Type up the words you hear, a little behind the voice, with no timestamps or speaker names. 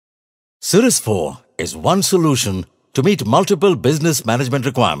Cirrus4 is one solution to meet multiple business management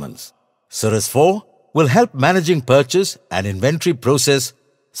requirements. Cirrus4 will help managing purchase and inventory process,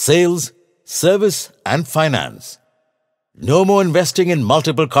 sales, service and finance. No more investing in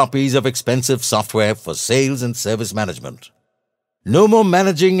multiple copies of expensive software for sales and service management. No more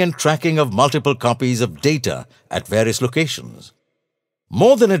managing and tracking of multiple copies of data at various locations.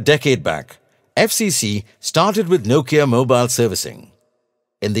 More than a decade back, FCC started with Nokia mobile servicing.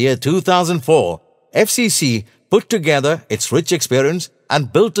 In the year 2004, FCC put together its rich experience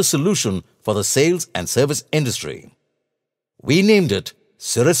and built a solution for the sales and service industry. We named it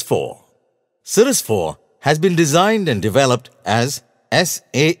Cirrus4. Cirrus4 has been designed and developed as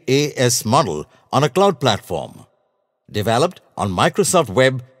SaaS model on a cloud platform, developed on Microsoft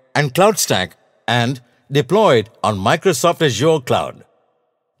Web and Cloud Stack and deployed on Microsoft Azure Cloud.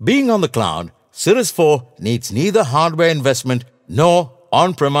 Being on the cloud, Cirrus4 needs neither hardware investment nor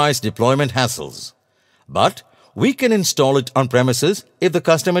on-premise deployment hassles. But we can install it on premises if the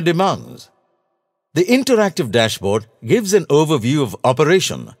customer demands. The interactive dashboard gives an overview of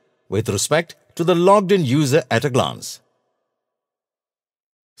operation with respect to the logged-in user at a glance.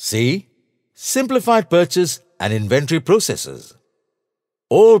 C. Simplified purchase and inventory processes.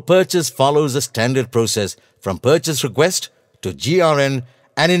 All purchase follows a standard process from purchase request to GRN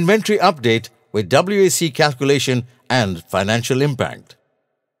and inventory update with WAC calculation and financial impact.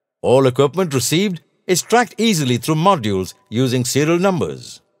 All equipment received is tracked easily through modules using serial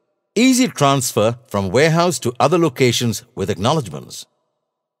numbers. Easy transfer from warehouse to other locations with acknowledgements.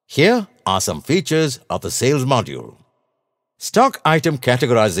 Here are some features of the sales module. Stock item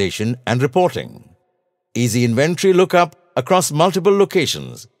categorization and reporting. Easy inventory lookup across multiple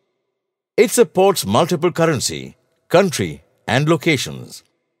locations. It supports multiple currency, country and locations.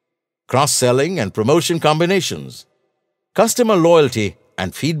 Cross-selling and promotion combinations. Customer loyalty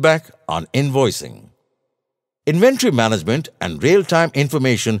and feedback on invoicing. Inventory management and real-time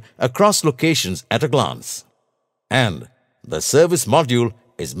information across locations at a glance. And the service module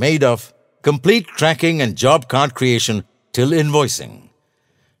is made of complete tracking and job card creation till invoicing.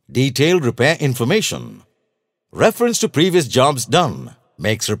 Detailed repair information. Reference to previous jobs done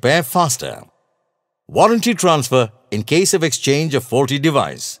makes repair faster. Warranty transfer in case of exchange of faulty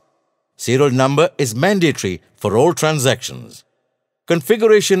device. Serial number is mandatory for all transactions.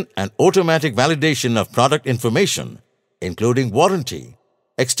 Configuration and automatic validation of product information, including warranty,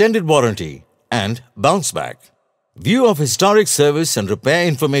 extended warranty, and bounce back. View of historic service and repair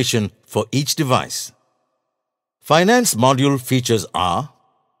information for each device. Finance module features are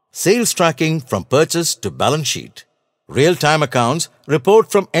sales tracking from purchase to balance sheet. Real-time accounts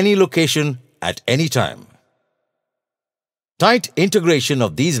report from any location at any time. Tight integration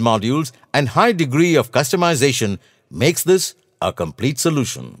of these modules and high degree of customization makes this a complete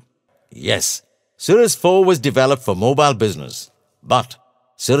solution. Yes, Cirrus4 was developed for mobile business, but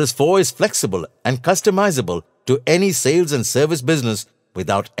Cirrus4 is flexible and customizable to any sales and service business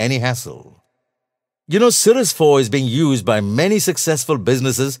without any hassle. You know, Cirrus4 is being used by many successful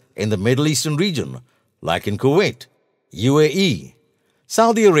businesses in the Middle Eastern region, like in Kuwait, UAE,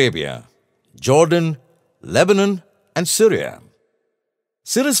 Saudi Arabia, Jordan, Lebanon, and Syria.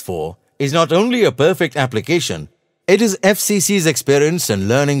 Cirrus4 is not only a perfect application, it is FCC's experience and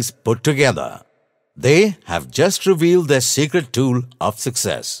learnings put together. They have just revealed their secret tool of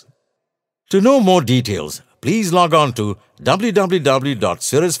success. To know more details, please log on to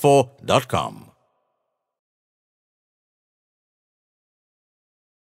www.cirrus4.com.